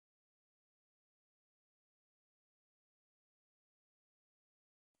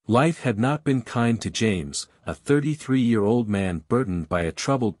Life had not been kind to James, a 33-year-old man burdened by a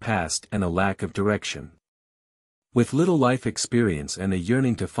troubled past and a lack of direction. With little life experience and a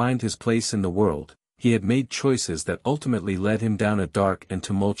yearning to find his place in the world, he had made choices that ultimately led him down a dark and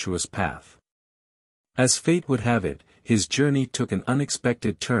tumultuous path. As fate would have it, his journey took an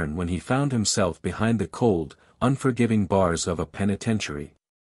unexpected turn when he found himself behind the cold, unforgiving bars of a penitentiary.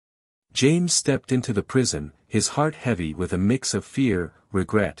 James stepped into the prison, his heart heavy with a mix of fear,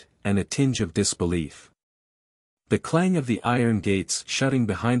 regret, and a tinge of disbelief. The clang of the iron gates shutting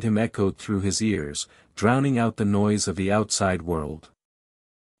behind him echoed through his ears, drowning out the noise of the outside world.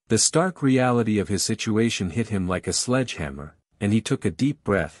 The stark reality of his situation hit him like a sledgehammer, and he took a deep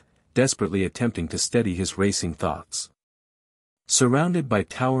breath, desperately attempting to steady his racing thoughts. Surrounded by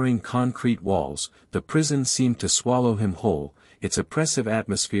towering concrete walls, the prison seemed to swallow him whole, its oppressive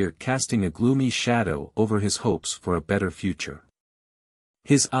atmosphere casting a gloomy shadow over his hopes for a better future.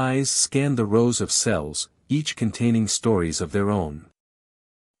 His eyes scanned the rows of cells, each containing stories of their own.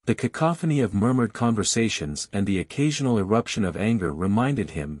 The cacophony of murmured conversations and the occasional eruption of anger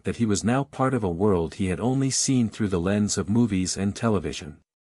reminded him that he was now part of a world he had only seen through the lens of movies and television.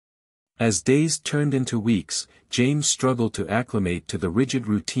 As days turned into weeks, James struggled to acclimate to the rigid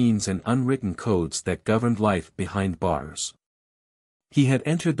routines and unwritten codes that governed life behind bars. He had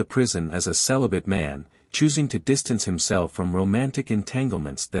entered the prison as a celibate man, choosing to distance himself from romantic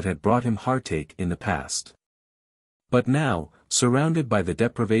entanglements that had brought him heartache in the past. But now, surrounded by the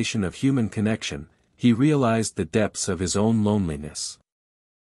deprivation of human connection, he realized the depths of his own loneliness.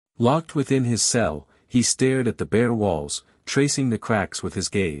 Locked within his cell, he stared at the bare walls, tracing the cracks with his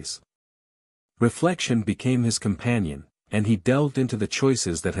gaze. Reflection became his companion, and he delved into the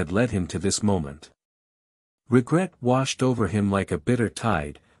choices that had led him to this moment. Regret washed over him like a bitter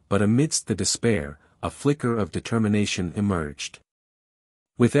tide, but amidst the despair, a flicker of determination emerged.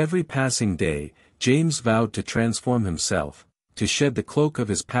 With every passing day, James vowed to transform himself, to shed the cloak of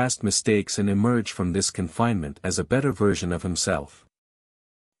his past mistakes and emerge from this confinement as a better version of himself.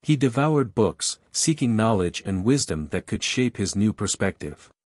 He devoured books, seeking knowledge and wisdom that could shape his new perspective.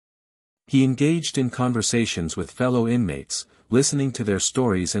 He engaged in conversations with fellow inmates, listening to their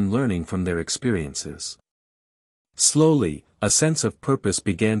stories and learning from their experiences. Slowly, a sense of purpose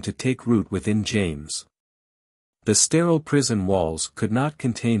began to take root within James. The sterile prison walls could not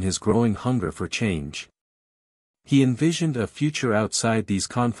contain his growing hunger for change. He envisioned a future outside these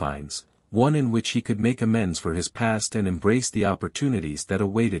confines, one in which he could make amends for his past and embrace the opportunities that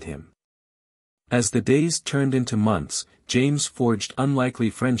awaited him. As the days turned into months, James forged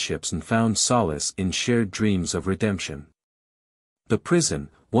unlikely friendships and found solace in shared dreams of redemption. The prison,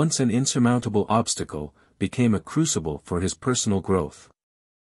 once an insurmountable obstacle, became a crucible for his personal growth.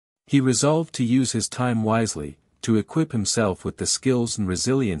 He resolved to use his time wisely, to equip himself with the skills and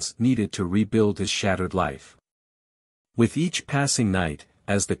resilience needed to rebuild his shattered life. With each passing night,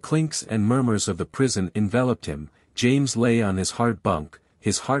 as the clinks and murmurs of the prison enveloped him, James lay on his hard bunk,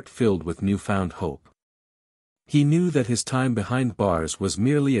 his heart filled with newfound hope. He knew that his time behind bars was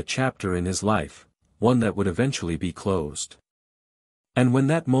merely a chapter in his life, one that would eventually be closed. And when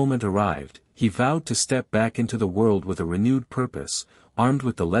that moment arrived, he vowed to step back into the world with a renewed purpose, armed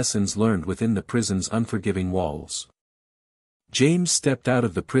with the lessons learned within the prison's unforgiving walls. James stepped out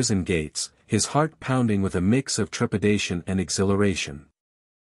of the prison gates, his heart pounding with a mix of trepidation and exhilaration.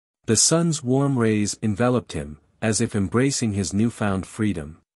 The sun's warm rays enveloped him, as if embracing his newfound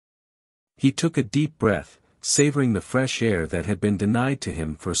freedom. He took a deep breath, savoring the fresh air that had been denied to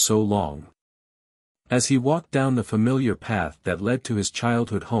him for so long. As he walked down the familiar path that led to his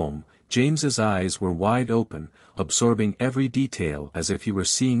childhood home, James's eyes were wide open, absorbing every detail as if he were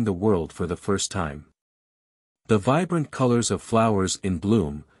seeing the world for the first time. The vibrant colors of flowers in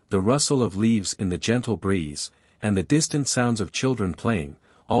bloom, the rustle of leaves in the gentle breeze, and the distant sounds of children playing,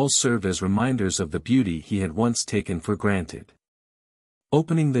 all served as reminders of the beauty he had once taken for granted.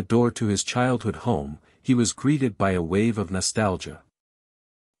 Opening the door to his childhood home, he was greeted by a wave of nostalgia.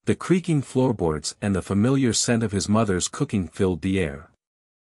 The creaking floorboards and the familiar scent of his mother's cooking filled the air.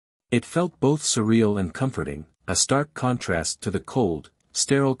 It felt both surreal and comforting, a stark contrast to the cold,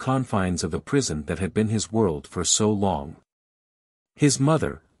 sterile confines of the prison that had been his world for so long. His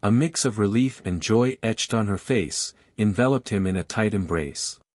mother, a mix of relief and joy etched on her face, enveloped him in a tight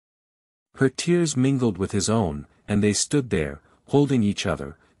embrace. Her tears mingled with his own, and they stood there, holding each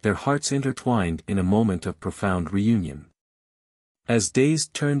other, their hearts intertwined in a moment of profound reunion. As days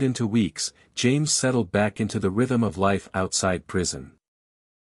turned into weeks, James settled back into the rhythm of life outside prison.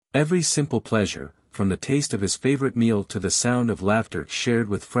 Every simple pleasure, from the taste of his favorite meal to the sound of laughter shared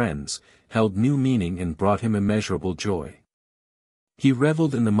with friends, held new meaning and brought him immeasurable joy. He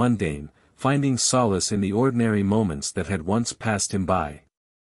reveled in the mundane, finding solace in the ordinary moments that had once passed him by.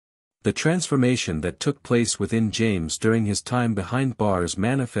 The transformation that took place within James during his time behind bars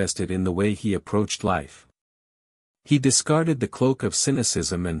manifested in the way he approached life. He discarded the cloak of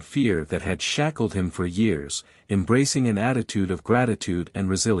cynicism and fear that had shackled him for years, embracing an attitude of gratitude and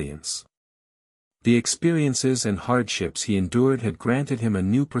resilience. The experiences and hardships he endured had granted him a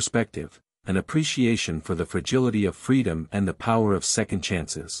new perspective, an appreciation for the fragility of freedom and the power of second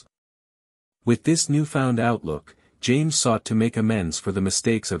chances. With this newfound outlook, James sought to make amends for the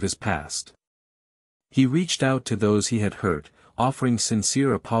mistakes of his past. He reached out to those he had hurt, offering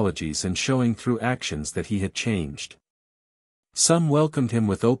sincere apologies and showing through actions that he had changed. Some welcomed him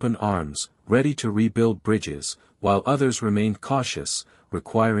with open arms, ready to rebuild bridges, while others remained cautious,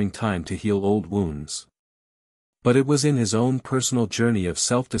 requiring time to heal old wounds. But it was in his own personal journey of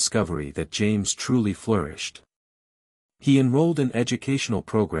self-discovery that James truly flourished. He enrolled in educational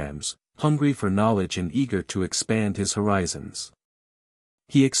programs, hungry for knowledge and eager to expand his horizons.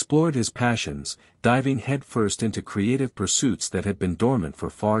 He explored his passions, diving headfirst into creative pursuits that had been dormant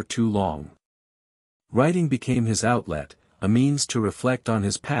for far too long. Writing became his outlet, a means to reflect on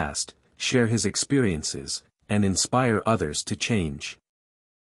his past, share his experiences, and inspire others to change.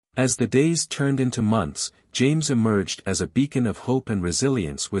 As the days turned into months, James emerged as a beacon of hope and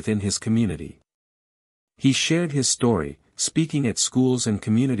resilience within his community. He shared his story, speaking at schools and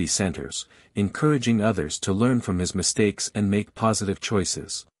community centers, encouraging others to learn from his mistakes and make positive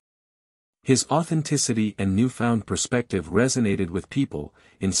choices. His authenticity and newfound perspective resonated with people,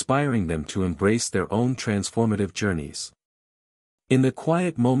 inspiring them to embrace their own transformative journeys. In the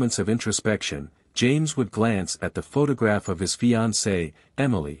quiet moments of introspection, James would glance at the photograph of his fiancée,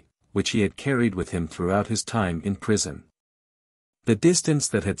 Emily, which he had carried with him throughout his time in prison. The distance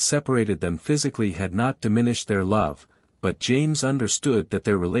that had separated them physically had not diminished their love, but James understood that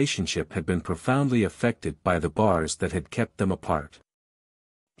their relationship had been profoundly affected by the bars that had kept them apart.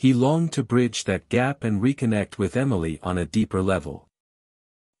 He longed to bridge that gap and reconnect with Emily on a deeper level.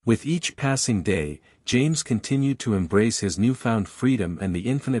 With each passing day, James continued to embrace his newfound freedom and the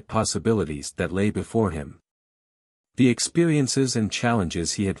infinite possibilities that lay before him. The experiences and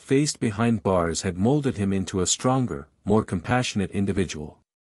challenges he had faced behind bars had molded him into a stronger, more compassionate individual.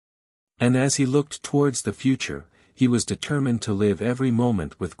 And as he looked towards the future, he was determined to live every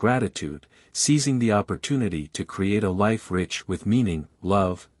moment with gratitude, seizing the opportunity to create a life rich with meaning,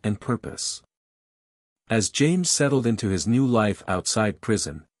 love, and purpose. As James settled into his new life outside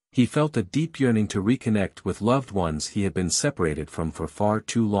prison, he felt a deep yearning to reconnect with loved ones he had been separated from for far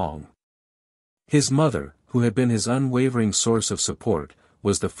too long. His mother, who had been his unwavering source of support,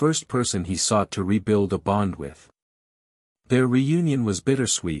 was the first person he sought to rebuild a bond with. Their reunion was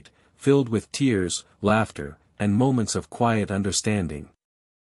bittersweet, filled with tears, laughter, and moments of quiet understanding.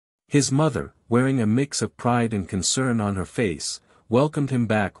 His mother, wearing a mix of pride and concern on her face, welcomed him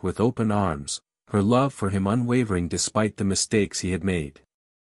back with open arms, her love for him unwavering despite the mistakes he had made.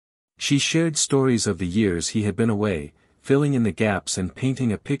 She shared stories of the years he had been away, filling in the gaps and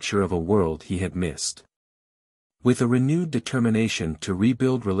painting a picture of a world he had missed. With a renewed determination to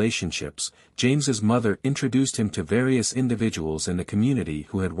rebuild relationships, James's mother introduced him to various individuals in the community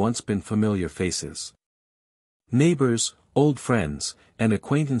who had once been familiar faces. Neighbors, old friends, and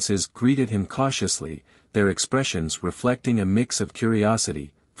acquaintances greeted him cautiously, their expressions reflecting a mix of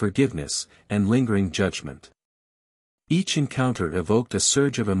curiosity, forgiveness, and lingering judgment. Each encounter evoked a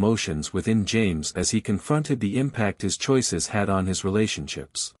surge of emotions within James as he confronted the impact his choices had on his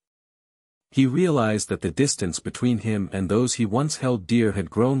relationships. He realized that the distance between him and those he once held dear had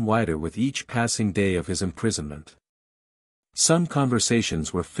grown wider with each passing day of his imprisonment. Some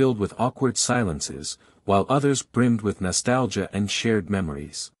conversations were filled with awkward silences, while others brimmed with nostalgia and shared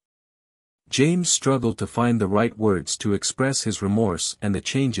memories. James struggled to find the right words to express his remorse and the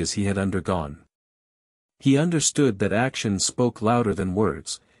changes he had undergone. He understood that actions spoke louder than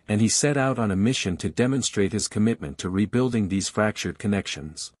words, and he set out on a mission to demonstrate his commitment to rebuilding these fractured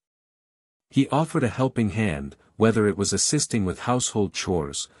connections. He offered a helping hand, whether it was assisting with household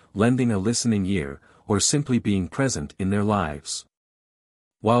chores, lending a listening ear, or simply being present in their lives.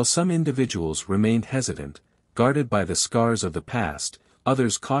 While some individuals remained hesitant, guarded by the scars of the past,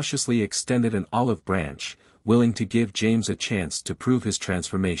 others cautiously extended an olive branch, willing to give James a chance to prove his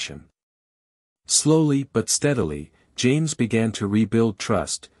transformation. Slowly but steadily, James began to rebuild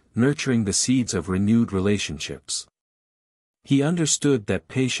trust, nurturing the seeds of renewed relationships. He understood that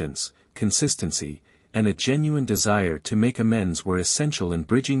patience, consistency, and a genuine desire to make amends were essential in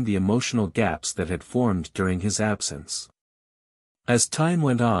bridging the emotional gaps that had formed during his absence. As time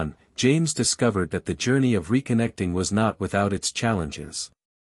went on, James discovered that the journey of reconnecting was not without its challenges.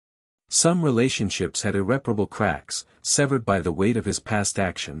 Some relationships had irreparable cracks, severed by the weight of his past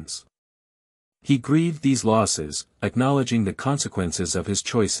actions. He grieved these losses, acknowledging the consequences of his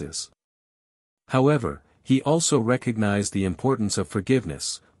choices. However, he also recognized the importance of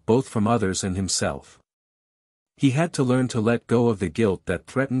forgiveness, both from others and himself. He had to learn to let go of the guilt that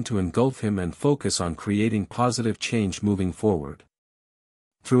threatened to engulf him and focus on creating positive change moving forward.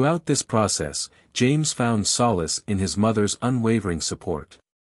 Throughout this process, James found solace in his mother's unwavering support.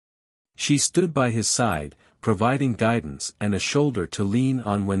 She stood by his side, providing guidance and a shoulder to lean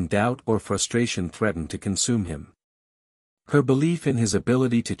on when doubt or frustration threatened to consume him. Her belief in his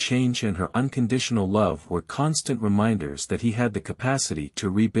ability to change and her unconditional love were constant reminders that he had the capacity to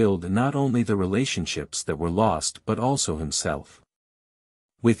rebuild not only the relationships that were lost but also himself.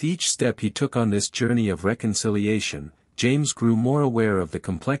 With each step he took on this journey of reconciliation, James grew more aware of the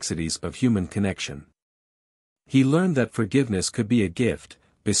complexities of human connection. He learned that forgiveness could be a gift,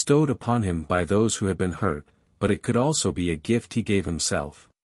 bestowed upon him by those who had been hurt, but it could also be a gift he gave himself.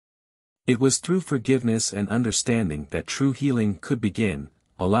 It was through forgiveness and understanding that true healing could begin,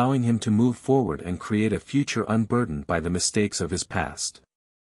 allowing him to move forward and create a future unburdened by the mistakes of his past.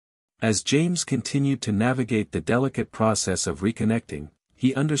 As James continued to navigate the delicate process of reconnecting,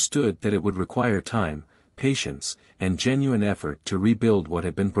 he understood that it would require time, patience, and genuine effort to rebuild what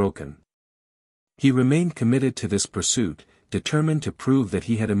had been broken. He remained committed to this pursuit, determined to prove that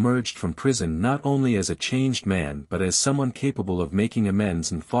he had emerged from prison not only as a changed man but as someone capable of making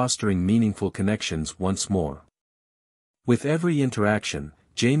amends and fostering meaningful connections once more. With every interaction,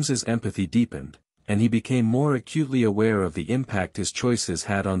 James's empathy deepened, and he became more acutely aware of the impact his choices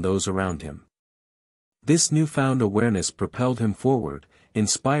had on those around him. This newfound awareness propelled him forward,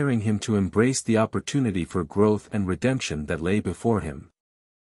 inspiring him to embrace the opportunity for growth and redemption that lay before him.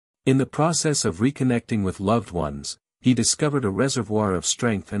 In the process of reconnecting with loved ones, he discovered a reservoir of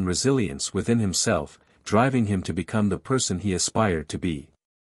strength and resilience within himself, driving him to become the person he aspired to be.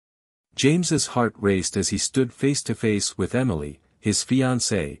 James's heart raced as he stood face to face with Emily, his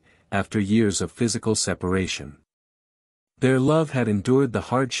fiancée, after years of physical separation. Their love had endured the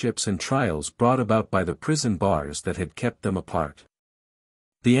hardships and trials brought about by the prison bars that had kept them apart.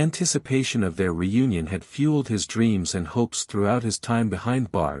 The anticipation of their reunion had fueled his dreams and hopes throughout his time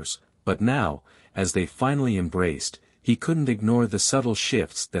behind bars, but now, as they finally embraced, he couldn't ignore the subtle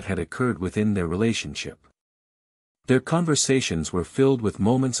shifts that had occurred within their relationship. Their conversations were filled with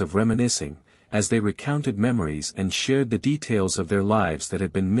moments of reminiscing, as they recounted memories and shared the details of their lives that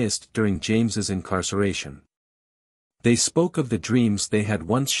had been missed during James's incarceration. They spoke of the dreams they had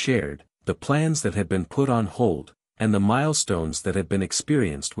once shared, the plans that had been put on hold, and the milestones that had been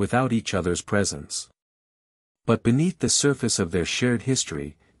experienced without each other's presence. But beneath the surface of their shared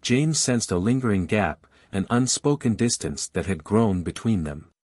history, James sensed a lingering gap, an unspoken distance that had grown between them.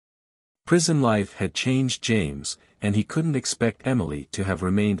 Prison life had changed James, and he couldn't expect Emily to have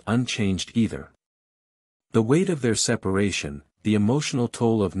remained unchanged either. The weight of their separation, the emotional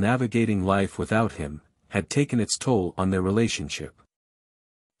toll of navigating life without him, had taken its toll on their relationship.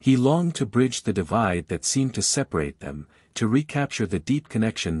 He longed to bridge the divide that seemed to separate them, to recapture the deep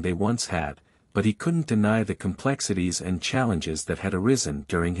connection they once had, but he couldn't deny the complexities and challenges that had arisen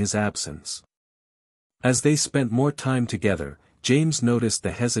during his absence. As they spent more time together, James noticed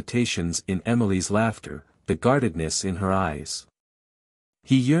the hesitations in Emily's laughter, the guardedness in her eyes.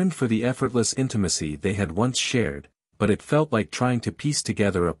 He yearned for the effortless intimacy they had once shared, but it felt like trying to piece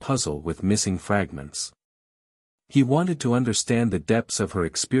together a puzzle with missing fragments. He wanted to understand the depths of her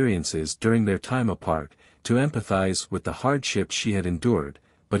experiences during their time apart, to empathize with the hardships she had endured,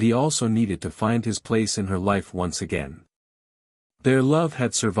 but he also needed to find his place in her life once again. Their love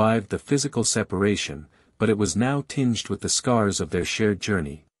had survived the physical separation, but it was now tinged with the scars of their shared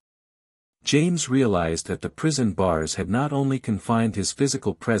journey. James realized that the prison bars had not only confined his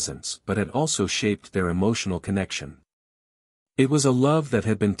physical presence but had also shaped their emotional connection. It was a love that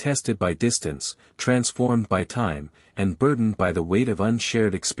had been tested by distance, transformed by time, and burdened by the weight of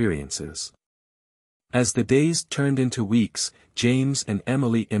unshared experiences. As the days turned into weeks, James and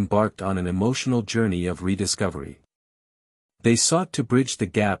Emily embarked on an emotional journey of rediscovery. They sought to bridge the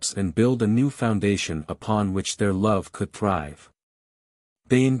gaps and build a new foundation upon which their love could thrive.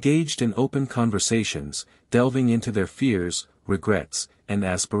 They engaged in open conversations, delving into their fears, regrets, and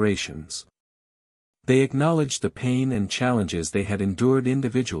aspirations. They acknowledged the pain and challenges they had endured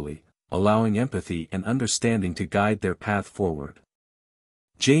individually, allowing empathy and understanding to guide their path forward.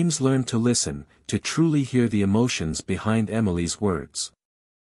 James learned to listen, to truly hear the emotions behind Emily's words.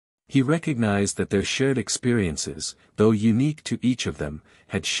 He recognized that their shared experiences, though unique to each of them,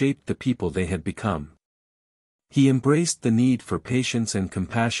 had shaped the people they had become. He embraced the need for patience and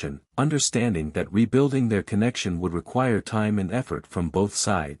compassion, understanding that rebuilding their connection would require time and effort from both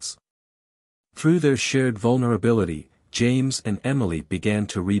sides. Through their shared vulnerability, James and Emily began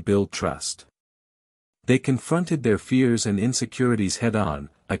to rebuild trust. They confronted their fears and insecurities head-on,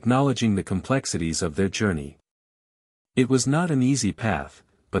 acknowledging the complexities of their journey. It was not an easy path,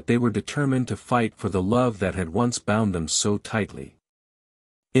 but they were determined to fight for the love that had once bound them so tightly.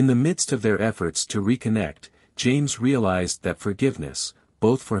 In the midst of their efforts to reconnect, James realized that forgiveness,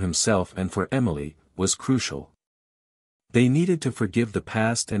 both for himself and for Emily, was crucial. They needed to forgive the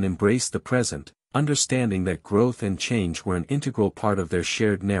past and embrace the present, understanding that growth and change were an integral part of their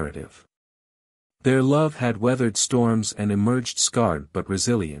shared narrative. Their love had weathered storms and emerged scarred but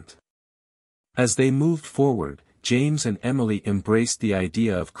resilient. As they moved forward, James and Emily embraced the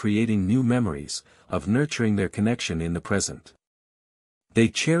idea of creating new memories, of nurturing their connection in the present. They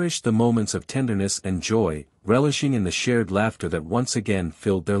cherished the moments of tenderness and joy, relishing in the shared laughter that once again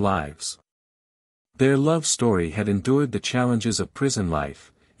filled their lives. Their love story had endured the challenges of prison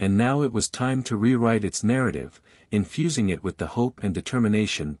life, and now it was time to rewrite its narrative, infusing it with the hope and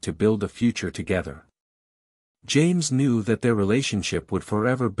determination to build a future together. James knew that their relationship would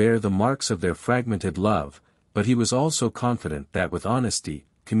forever bear the marks of their fragmented love, but he was also confident that with honesty,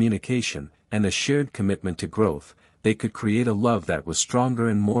 communication, and a shared commitment to growth, they could create a love that was stronger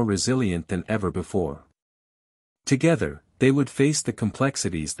and more resilient than ever before. Together, they would face the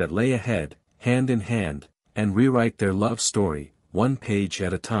complexities that lay ahead, hand in hand, and rewrite their love story, one page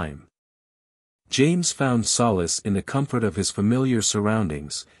at a time. James found solace in the comfort of his familiar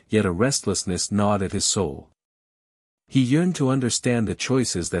surroundings, yet a restlessness gnawed at his soul. He yearned to understand the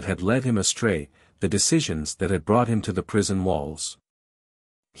choices that had led him astray, the decisions that had brought him to the prison walls.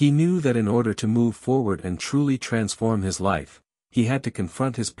 He knew that in order to move forward and truly transform his life, he had to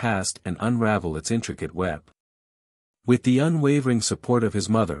confront his past and unravel its intricate web. With the unwavering support of his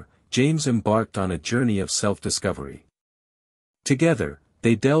mother, James embarked on a journey of self-discovery. Together,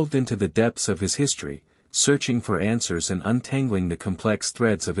 they delved into the depths of his history, searching for answers and untangling the complex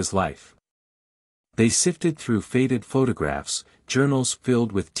threads of his life. They sifted through faded photographs, journals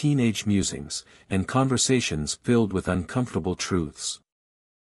filled with teenage musings, and conversations filled with uncomfortable truths.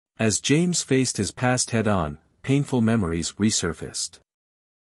 As James faced his past head-on, painful memories resurfaced.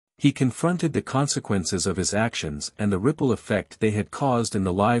 He confronted the consequences of his actions and the ripple effect they had caused in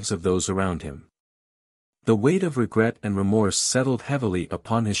the lives of those around him. The weight of regret and remorse settled heavily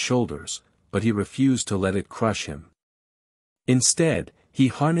upon his shoulders, but he refused to let it crush him. Instead, he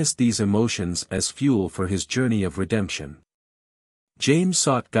harnessed these emotions as fuel for his journey of redemption. James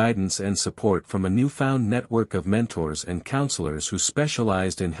sought guidance and support from a newfound network of mentors and counselors who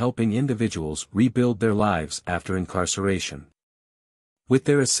specialized in helping individuals rebuild their lives after incarceration. With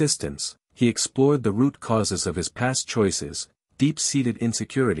their assistance, he explored the root causes of his past choices, deep-seated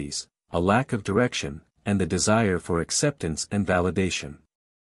insecurities, a lack of direction, and the desire for acceptance and validation.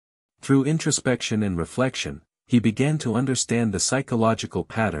 Through introspection and reflection, he began to understand the psychological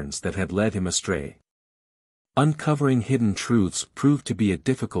patterns that had led him astray. Uncovering hidden truths proved to be a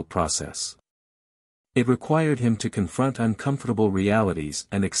difficult process. It required him to confront uncomfortable realities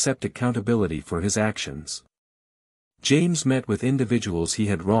and accept accountability for his actions. James met with individuals he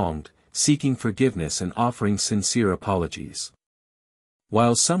had wronged, seeking forgiveness and offering sincere apologies.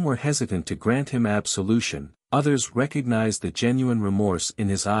 While some were hesitant to grant him absolution, others recognized the genuine remorse in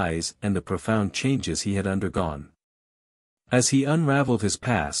his eyes and the profound changes he had undergone. As he unraveled his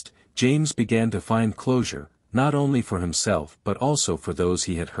past, James began to find closure, not only for himself but also for those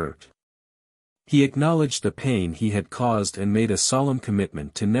he had hurt. He acknowledged the pain he had caused and made a solemn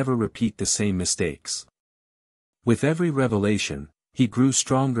commitment to never repeat the same mistakes. With every revelation, he grew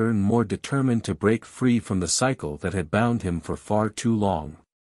stronger and more determined to break free from the cycle that had bound him for far too long.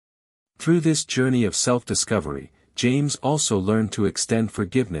 Through this journey of self-discovery, James also learned to extend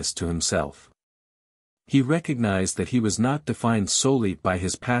forgiveness to himself. He recognized that he was not defined solely by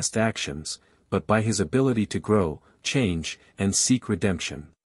his past actions, but by his ability to grow, change, and seek redemption.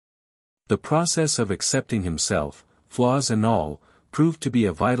 The process of accepting himself, flaws and all, proved to be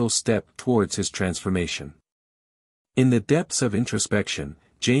a vital step towards his transformation. In the depths of introspection,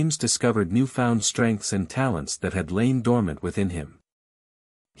 James discovered newfound strengths and talents that had lain dormant within him.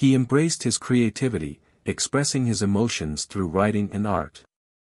 He embraced his creativity, expressing his emotions through writing and art.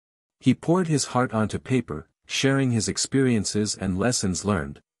 He poured his heart onto paper, sharing his experiences and lessons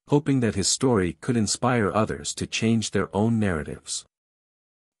learned, hoping that his story could inspire others to change their own narratives.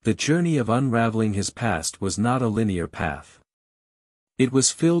 The journey of unraveling his past was not a linear path. It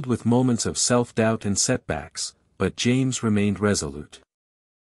was filled with moments of self-doubt and setbacks, but James remained resolute.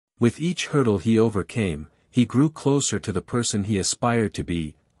 With each hurdle he overcame, he grew closer to the person he aspired to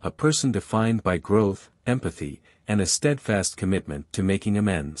be, a person defined by growth, empathy, and a steadfast commitment to making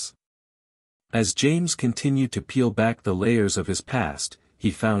amends. As James continued to peel back the layers of his past,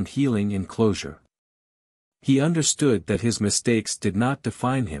 he found healing in closure. He understood that his mistakes did not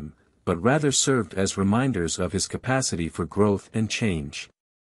define him, but rather served as reminders of his capacity for growth and change.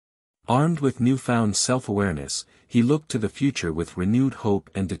 Armed with newfound self-awareness, he looked to the future with renewed hope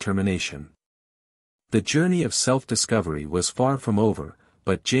and determination. The journey of self-discovery was far from over,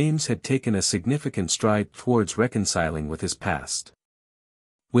 but James had taken a significant stride towards reconciling with his past.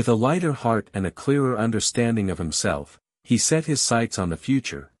 With a lighter heart and a clearer understanding of himself, he set his sights on the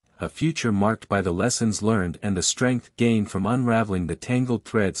future, a future marked by the lessons learned and the strength gained from unraveling the tangled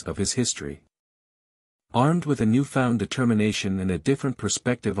threads of his history. Armed with a newfound determination and a different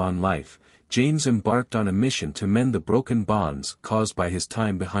perspective on life, James embarked on a mission to mend the broken bonds caused by his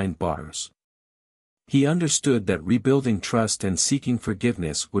time behind bars. He understood that rebuilding trust and seeking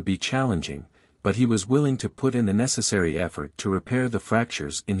forgiveness would be challenging, but he was willing to put in the necessary effort to repair the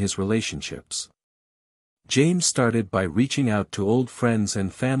fractures in his relationships. James started by reaching out to old friends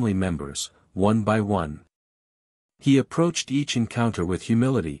and family members, one by one. He approached each encounter with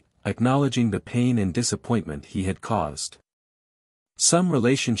humility, acknowledging the pain and disappointment he had caused. Some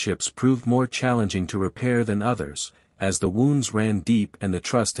relationships proved more challenging to repair than others, as the wounds ran deep and the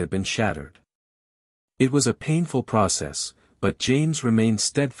trust had been shattered. It was a painful process, but James remained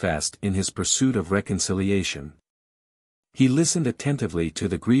steadfast in his pursuit of reconciliation. He listened attentively to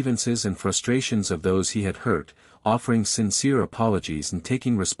the grievances and frustrations of those he had hurt, offering sincere apologies and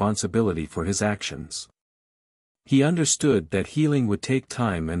taking responsibility for his actions. He understood that healing would take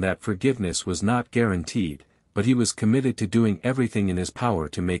time and that forgiveness was not guaranteed, but he was committed to doing everything in his power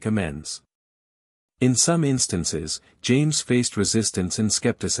to make amends. In some instances, James faced resistance and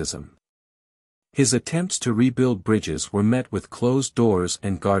skepticism. His attempts to rebuild bridges were met with closed doors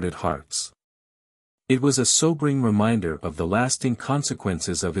and guarded hearts. It was a sobering reminder of the lasting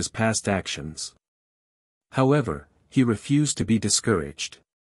consequences of his past actions. However, he refused to be discouraged.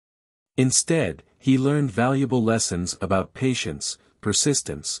 Instead, he learned valuable lessons about patience,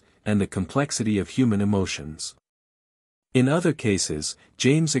 persistence, and the complexity of human emotions. In other cases,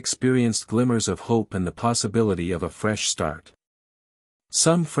 James experienced glimmers of hope and the possibility of a fresh start.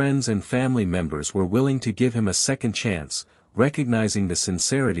 Some friends and family members were willing to give him a second chance, recognizing the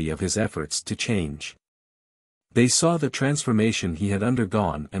sincerity of his efforts to change. They saw the transformation he had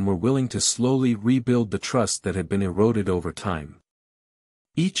undergone and were willing to slowly rebuild the trust that had been eroded over time.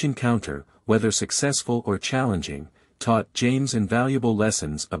 Each encounter, whether successful or challenging, taught James invaluable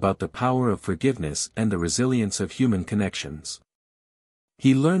lessons about the power of forgiveness and the resilience of human connections.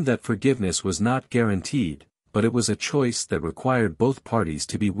 He learned that forgiveness was not guaranteed, but it was a choice that required both parties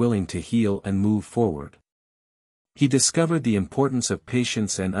to be willing to heal and move forward. He discovered the importance of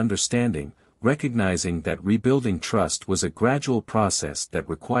patience and understanding, recognizing that rebuilding trust was a gradual process that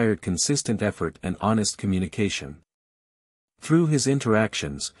required consistent effort and honest communication. Through his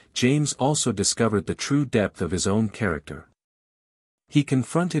interactions, James also discovered the true depth of his own character. He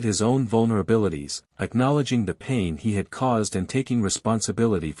confronted his own vulnerabilities, acknowledging the pain he had caused and taking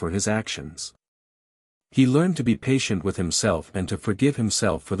responsibility for his actions. He learned to be patient with himself and to forgive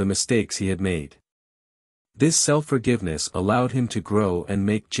himself for the mistakes he had made. This self-forgiveness allowed him to grow and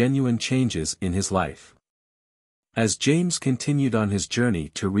make genuine changes in his life. As James continued on his journey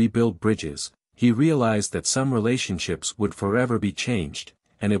to rebuild bridges, he realized that some relationships would forever be changed,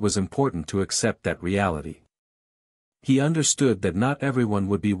 and it was important to accept that reality. He understood that not everyone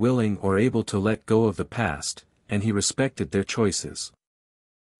would be willing or able to let go of the past, and he respected their choices.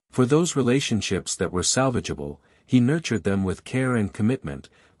 For those relationships that were salvageable, he nurtured them with care and commitment,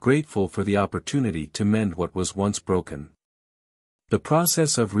 grateful for the opportunity to mend what was once broken. The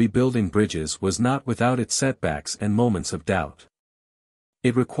process of rebuilding bridges was not without its setbacks and moments of doubt.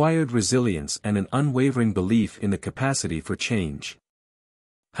 It required resilience and an unwavering belief in the capacity for change.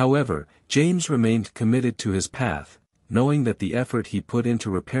 However, James remained committed to his path, knowing that the effort he put into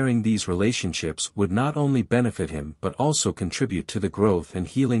repairing these relationships would not only benefit him but also contribute to the growth and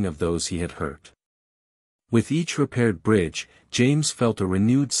healing of those he had hurt. With each repaired bridge, James felt a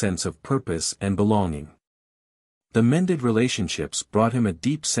renewed sense of purpose and belonging. The mended relationships brought him a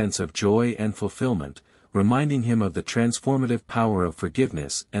deep sense of joy and fulfillment, reminding him of the transformative power of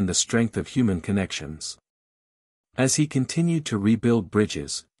forgiveness and the strength of human connections. As he continued to rebuild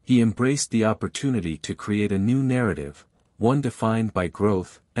bridges, he embraced the opportunity to create a new narrative, one defined by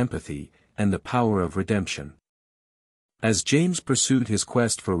growth, empathy, and the power of redemption. As James pursued his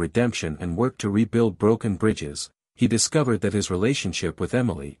quest for redemption and worked to rebuild broken bridges, he discovered that his relationship with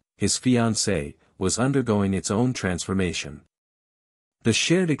Emily, his fiancée, was undergoing its own transformation. The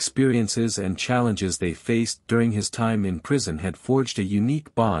shared experiences and challenges they faced during his time in prison had forged a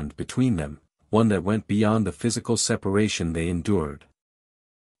unique bond between them, one that went beyond the physical separation they endured.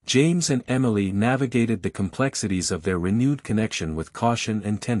 James and Emily navigated the complexities of their renewed connection with caution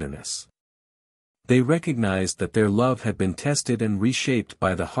and tenderness. They recognized that their love had been tested and reshaped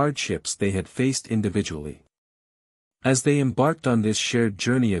by the hardships they had faced individually. As they embarked on this shared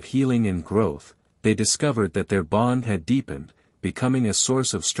journey of healing and growth, they discovered that their bond had deepened, becoming a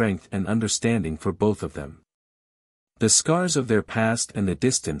source of strength and understanding for both of them. The scars of their past and the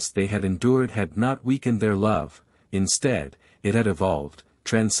distance they had endured had not weakened their love, instead, it had evolved,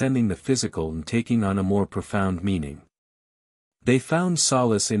 transcending the physical and taking on a more profound meaning. They found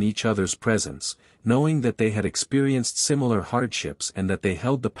solace in each other's presence, knowing that they had experienced similar hardships and that they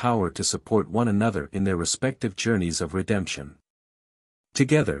held the power to support one another in their respective journeys of redemption.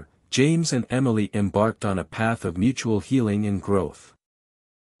 Together, James and Emily embarked on a path of mutual healing and growth.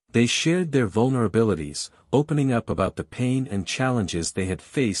 They shared their vulnerabilities, opening up about the pain and challenges they had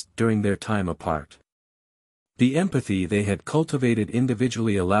faced during their time apart. The empathy they had cultivated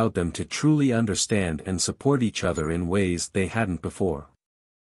individually allowed them to truly understand and support each other in ways they hadn't before.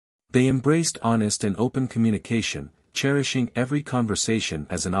 They embraced honest and open communication, cherishing every conversation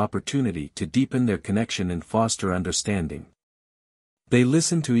as an opportunity to deepen their connection and foster understanding. They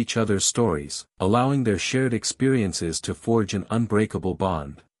listened to each other's stories, allowing their shared experiences to forge an unbreakable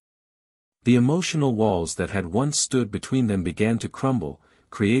bond. The emotional walls that had once stood between them began to crumble,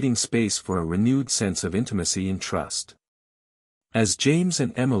 creating space for a renewed sense of intimacy and trust. As James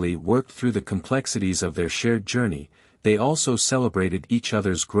and Emily worked through the complexities of their shared journey, they also celebrated each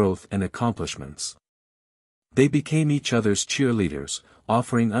other's growth and accomplishments. They became each other's cheerleaders,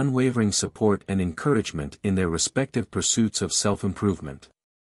 offering unwavering support and encouragement in their respective pursuits of self-improvement.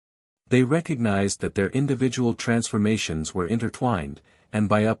 They recognized that their individual transformations were intertwined, and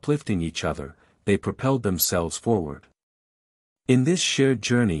by uplifting each other, they propelled themselves forward. In this shared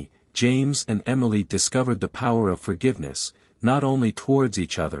journey, James and Emily discovered the power of forgiveness, not only towards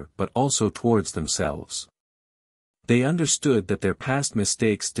each other but also towards themselves. They understood that their past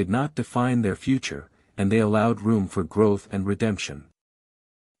mistakes did not define their future, and they allowed room for growth and redemption.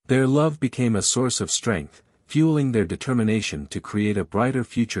 Their love became a source of strength, fueling their determination to create a brighter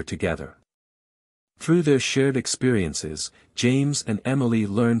future together. Through their shared experiences, James and Emily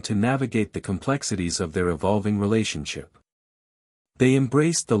learned to navigate the complexities of their evolving relationship. They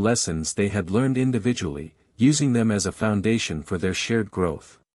embraced the lessons they had learned individually, using them as a foundation for their shared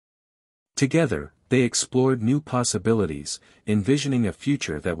growth. Together, they explored new possibilities, envisioning a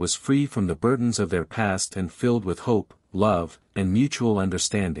future that was free from the burdens of their past and filled with hope, love, and mutual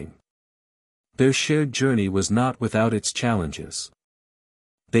understanding. Their shared journey was not without its challenges.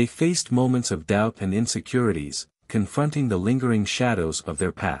 They faced moments of doubt and insecurities, confronting the lingering shadows of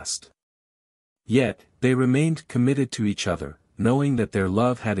their past. Yet, they remained committed to each other, knowing that their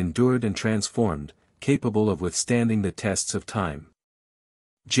love had endured and transformed, capable of withstanding the tests of time.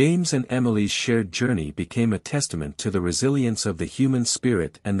 James and Emily's shared journey became a testament to the resilience of the human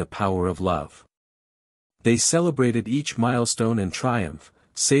spirit and the power of love. They celebrated each milestone and triumph,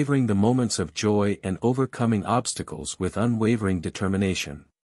 savoring the moments of joy and overcoming obstacles with unwavering determination.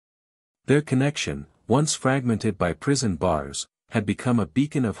 Their connection, once fragmented by prison bars, had become a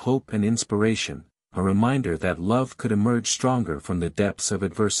beacon of hope and inspiration, a reminder that love could emerge stronger from the depths of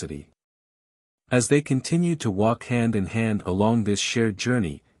adversity. As they continued to walk hand in hand along this shared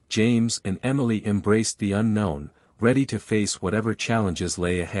journey, James and Emily embraced the unknown, ready to face whatever challenges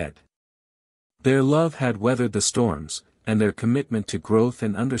lay ahead. Their love had weathered the storms, and their commitment to growth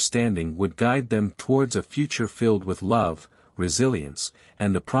and understanding would guide them towards a future filled with love, resilience,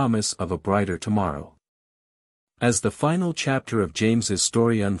 and the promise of a brighter tomorrow. As the final chapter of James's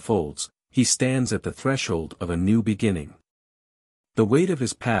story unfolds, he stands at the threshold of a new beginning. The weight of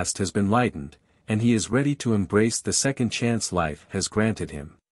his past has been lightened, and he is ready to embrace the second chance life has granted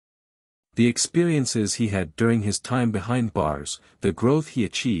him. The experiences he had during his time behind bars, the growth he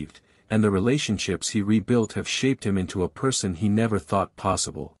achieved, and the relationships he rebuilt have shaped him into a person he never thought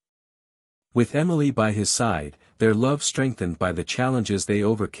possible. With Emily by his side, their love strengthened by the challenges they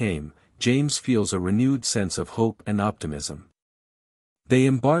overcame, James feels a renewed sense of hope and optimism. They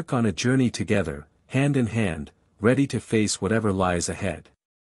embark on a journey together, hand in hand, ready to face whatever lies ahead.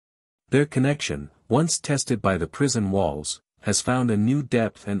 Their connection, once tested by the prison walls, has found a new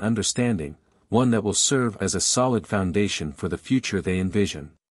depth and understanding, one that will serve as a solid foundation for the future they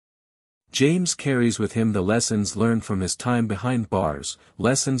envision. James carries with him the lessons learned from his time behind bars,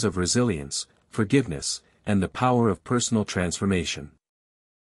 lessons of resilience, forgiveness, and the power of personal transformation.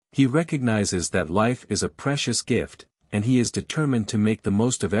 He recognizes that life is a precious gift, and he is determined to make the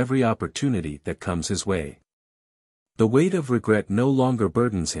most of every opportunity that comes his way. The weight of regret no longer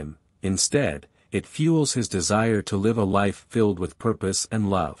burdens him, instead, it fuels his desire to live a life filled with purpose and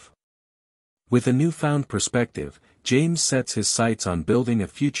love. With a newfound perspective, James sets his sights on building a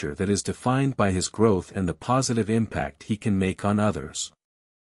future that is defined by his growth and the positive impact he can make on others.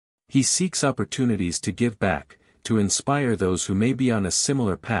 He seeks opportunities to give back, to inspire those who may be on a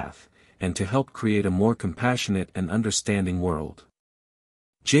similar path, and to help create a more compassionate and understanding world.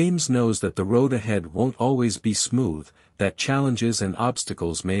 James knows that the road ahead won't always be smooth, that challenges and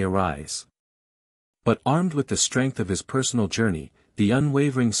obstacles may arise. But armed with the strength of his personal journey, the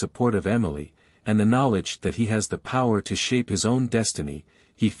unwavering support of Emily, and the knowledge that he has the power to shape his own destiny,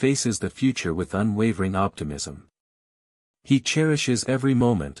 he faces the future with unwavering optimism. He cherishes every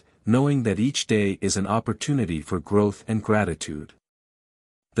moment, knowing that each day is an opportunity for growth and gratitude.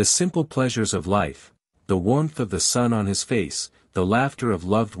 The simple pleasures of life, the warmth of the sun on his face, the laughter of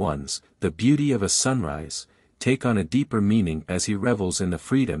loved ones, the beauty of a sunrise, take on a deeper meaning as he revels in the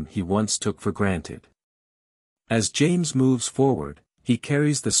freedom he once took for granted. As James moves forward, he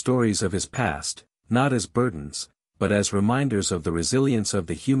carries the stories of his past, not as burdens, but as reminders of the resilience of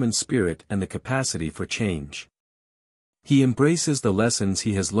the human spirit and the capacity for change. He embraces the lessons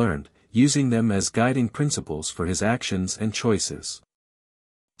he has learned, using them as guiding principles for his actions and choices.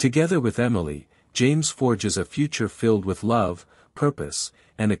 Together with Emily, James forges a future filled with love, purpose,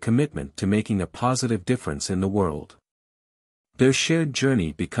 and a commitment to making a positive difference in the world. Their shared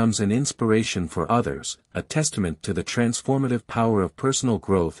journey becomes an inspiration for others, a testament to the transformative power of personal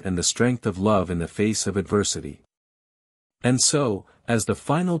growth and the strength of love in the face of adversity. And so, as the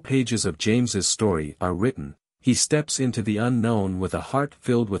final pages of James's story are written, he steps into the unknown with a heart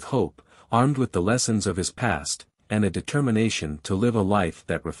filled with hope, armed with the lessons of his past, and a determination to live a life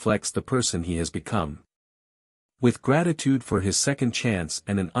that reflects the person he has become. With gratitude for his second chance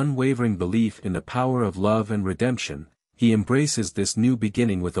and an unwavering belief in the power of love and redemption, he embraces this new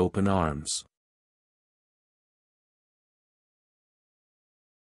beginning with open arms.